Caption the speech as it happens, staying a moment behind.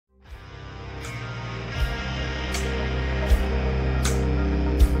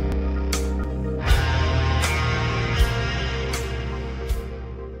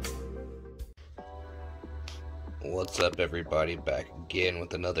What's up, everybody? Back again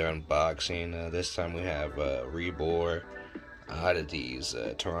with another unboxing. This time we have Rebor, Oddities,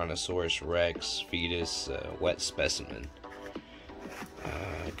 Tyrannosaurus Rex, Foetus, wet specimen.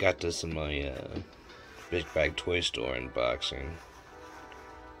 I got this in my Big Bag Toy Store unboxing.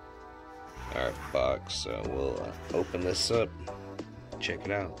 Our box, so we'll open this up, check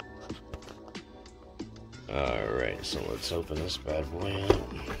it out. Alright, so let's open this bad boy up.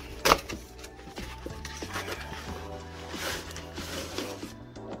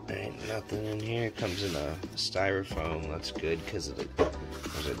 Ain't nothing in here. It comes in a styrofoam. That's good because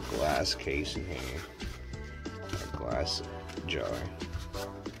there's a glass case in here. A glass jar.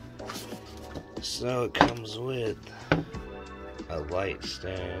 So it comes with a light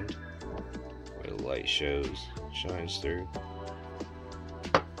stand where the light shines through.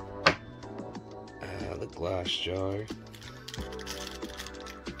 The glass jar.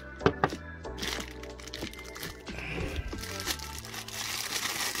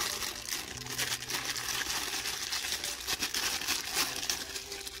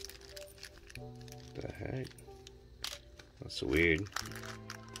 The heck? That's weird.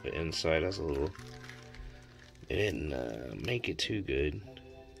 The inside has a little. It didn't make it too good.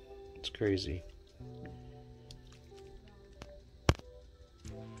 It's crazy.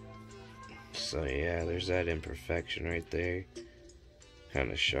 So yeah, there's that imperfection right there.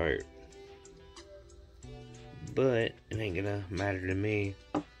 Kind of sharp. But it ain't gonna matter to me.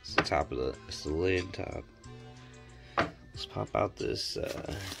 It's the lid top. Let's pop out this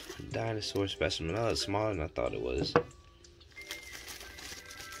dinosaur specimen. Oh, it's smaller than I thought it was.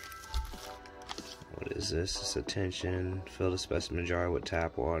 What is this? It's a tension. Fill the specimen jar with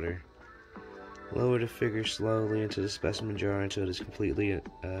tap water. Lower the figure slowly into the specimen jar until it is completely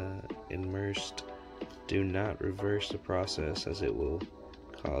immersed. Do not reverse the process as it will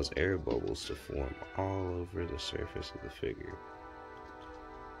cause air bubbles to form all over the surface of the figure.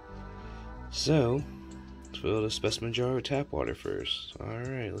 So, let's fill the specimen jar with tap water first.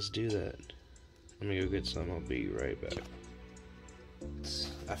 Alright, let's do that. Let me go get some. I'll be right back.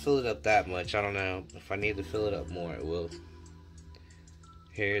 I filled it up that much. I don't know. If I need to fill it up more, I will.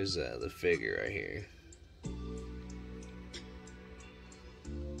 Here's the figure right here.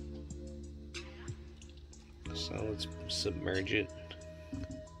 So let's submerge it.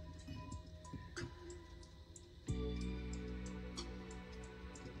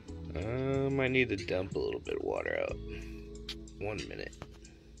 Might need to dump a little bit of water out. 1 minute.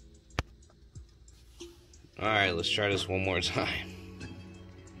 Alright, let's try this one more time.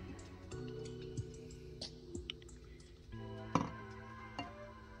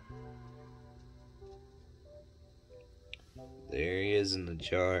 There he is in the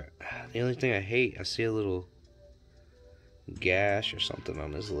jar. The only thing I hate, I see a little gash or something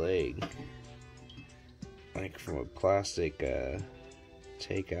on his leg. Like from a plastic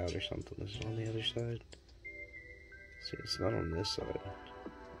takeout or something. This is on the other side. See, it's not on this side.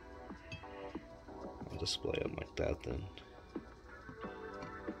 I'll display them like that then.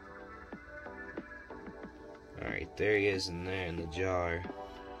 Alright, there he is in there in the jar.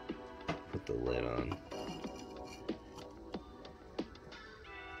 Put the lid on.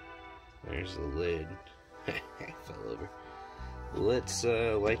 There's the lid. Fell over. Let's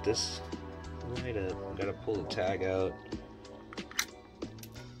light this light up. Gotta pull the tag out.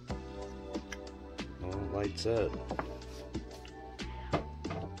 All lights up.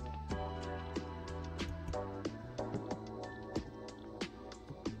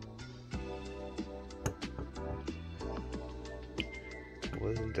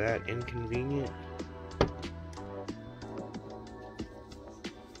 Wasn't that inconvenient?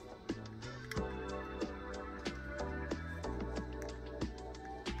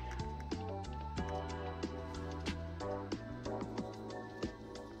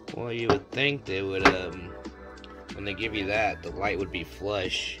 Well, you would think they would, when they give you that, the light would be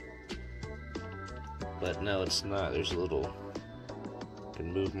flush. But no, it's not. There's a little, I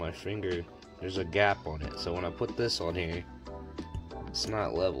can move my finger. There's a gap on it. So when I put this on here, it's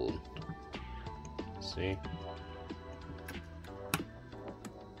not leveled. See?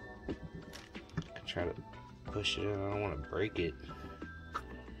 I can try to push it in. I don't want to break it.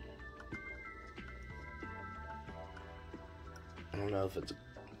 I don't know if it's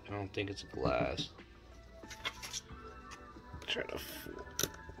I don't think it's glass. Try to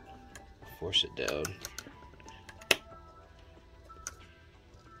force it down.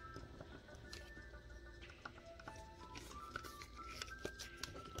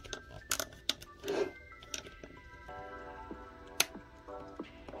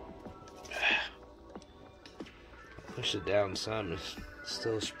 Push it down some, it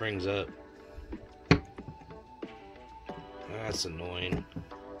still springs up. That's annoying.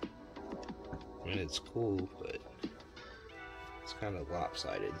 I mean, it's cool, but it's kind of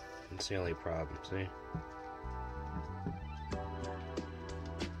lopsided. That's the only problem, see?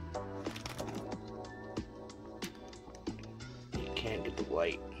 You can't get the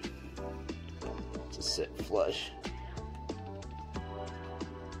light to sit flush.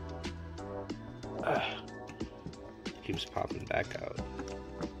 Keeps popping back out.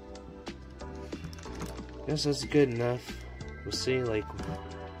 Guess that's good enough. We'll see, like,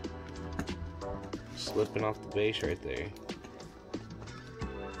 slipping off the base right there.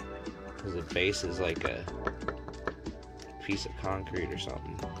 Because the base is like a piece of concrete or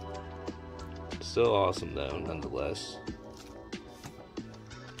something. Still awesome though, nonetheless.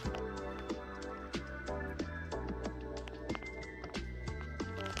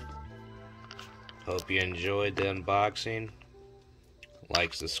 Hope you enjoyed the unboxing.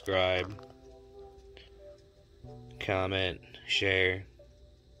 Like, subscribe, comment, share.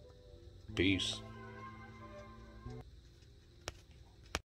 Peace.